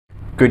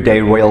Good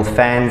day, royal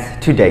fans.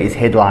 Today's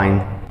headline.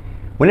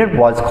 When it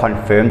was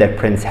confirmed that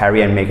Prince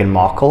Harry and Meghan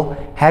Markle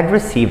had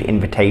received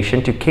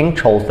invitation to King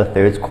Charles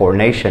III's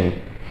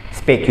coronation,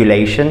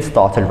 speculation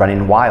started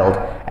running wild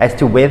as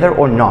to whether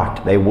or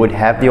not they would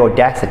have the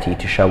audacity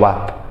to show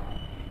up.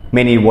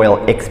 Many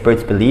royal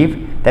experts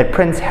believe that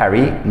Prince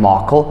Harry,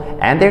 Markle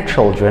and their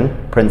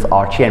children, Prince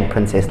Archie and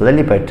Princess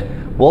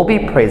Lilibet, will be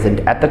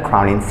present at the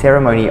crowning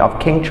ceremony of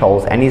King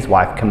Charles and his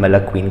wife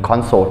Camilla, Queen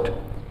Consort.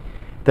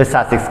 The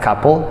Sussex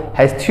couple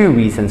has two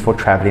reasons for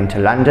travelling to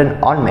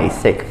London on May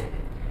 6th.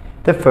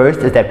 The first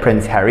is that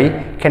Prince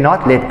Harry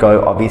cannot let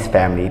go of his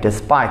family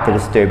despite the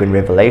disturbing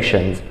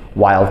revelations,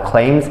 wild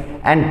claims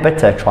and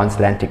bitter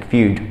transatlantic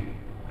feud.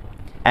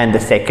 And the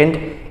second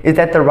is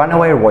that the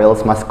runaway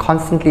royals must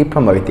constantly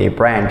promote their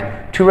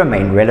brand to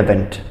remain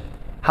relevant.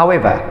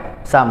 However,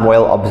 some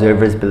royal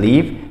observers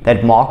believe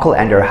that Markle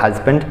and her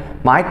husband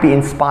might be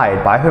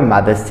inspired by her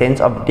mother's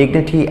sense of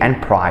dignity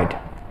and pride.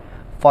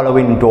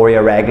 Following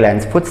Doria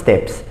Ragland's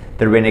footsteps,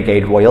 the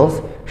renegade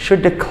royals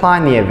should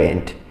decline the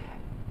event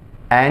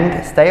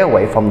and stay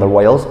away from the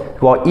royals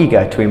who are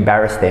eager to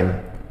embarrass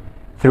them.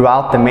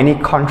 Throughout the many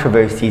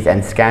controversies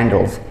and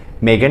scandals,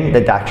 Meghan, the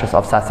Duchess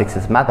of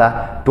Sussex's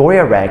mother,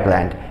 Doria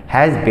Ragland,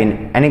 has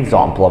been an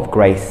example of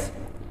grace.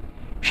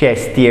 She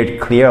has steered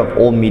clear of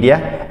all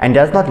media and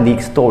does not leak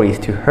stories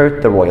to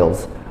hurt the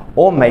royals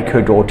or make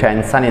her daughter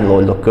and son-in-law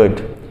look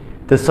good.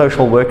 The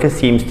social worker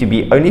seems to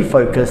be only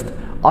focused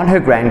on her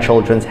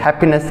grandchildren's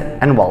happiness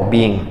and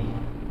well-being.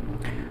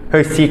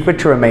 Her secret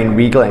to remain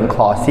regal and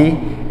classy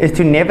is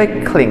to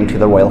never cling to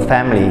the royal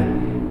family.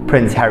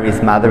 Prince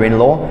Harry's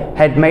mother-in-law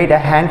had made a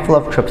handful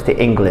of trips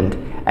to England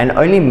and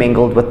only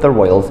mingled with the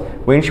royals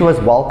when she was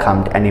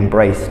welcomed and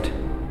embraced.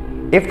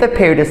 If the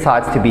pair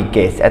decides to be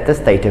guests at the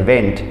state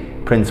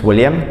event, Prince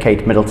William,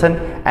 Kate Middleton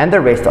and the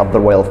rest of the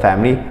royal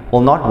family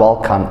will not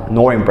welcome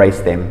nor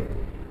embrace them.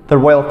 The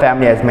royal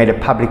family has made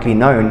it publicly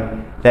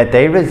known that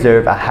they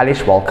reserve a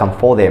hellish welcome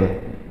for them.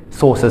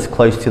 Sources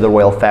close to the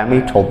royal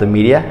family told the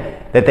media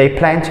that they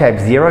plan to have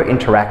zero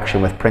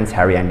interaction with Prince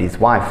Harry and his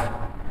wife.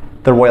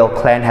 The royal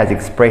clan has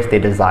expressed their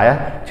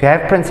desire to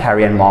have Prince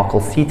Harry and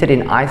Markle seated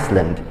in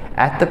Iceland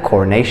at the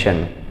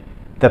coronation.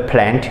 The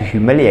plan to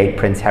humiliate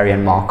Prince Harry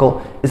and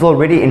Markle is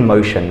already in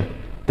motion.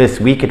 This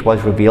week it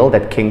was revealed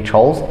that King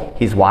Charles,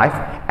 his wife,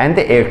 and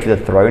the heir to the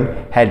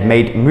throne had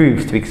made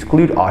moves to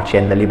exclude Archie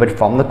and Lilibet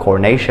from the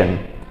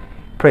coronation.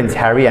 Prince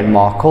Harry and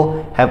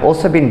Markle have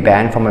also been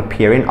banned from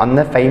appearing on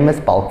the famous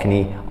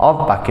balcony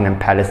of Buckingham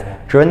Palace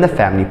during the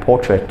family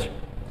portrait.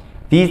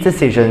 These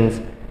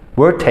decisions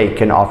were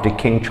taken after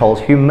King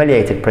Charles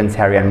humiliated Prince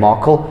Harry and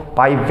Markle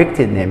by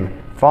evicting them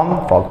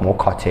from Frogmore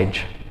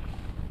Cottage.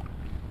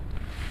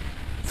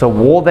 It's a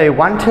war they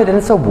wanted and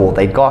it's a war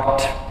they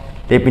got.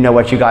 Let me know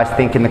what you guys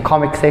think in the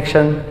comment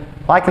section.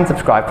 Like and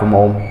subscribe for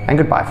more, and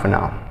goodbye for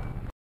now.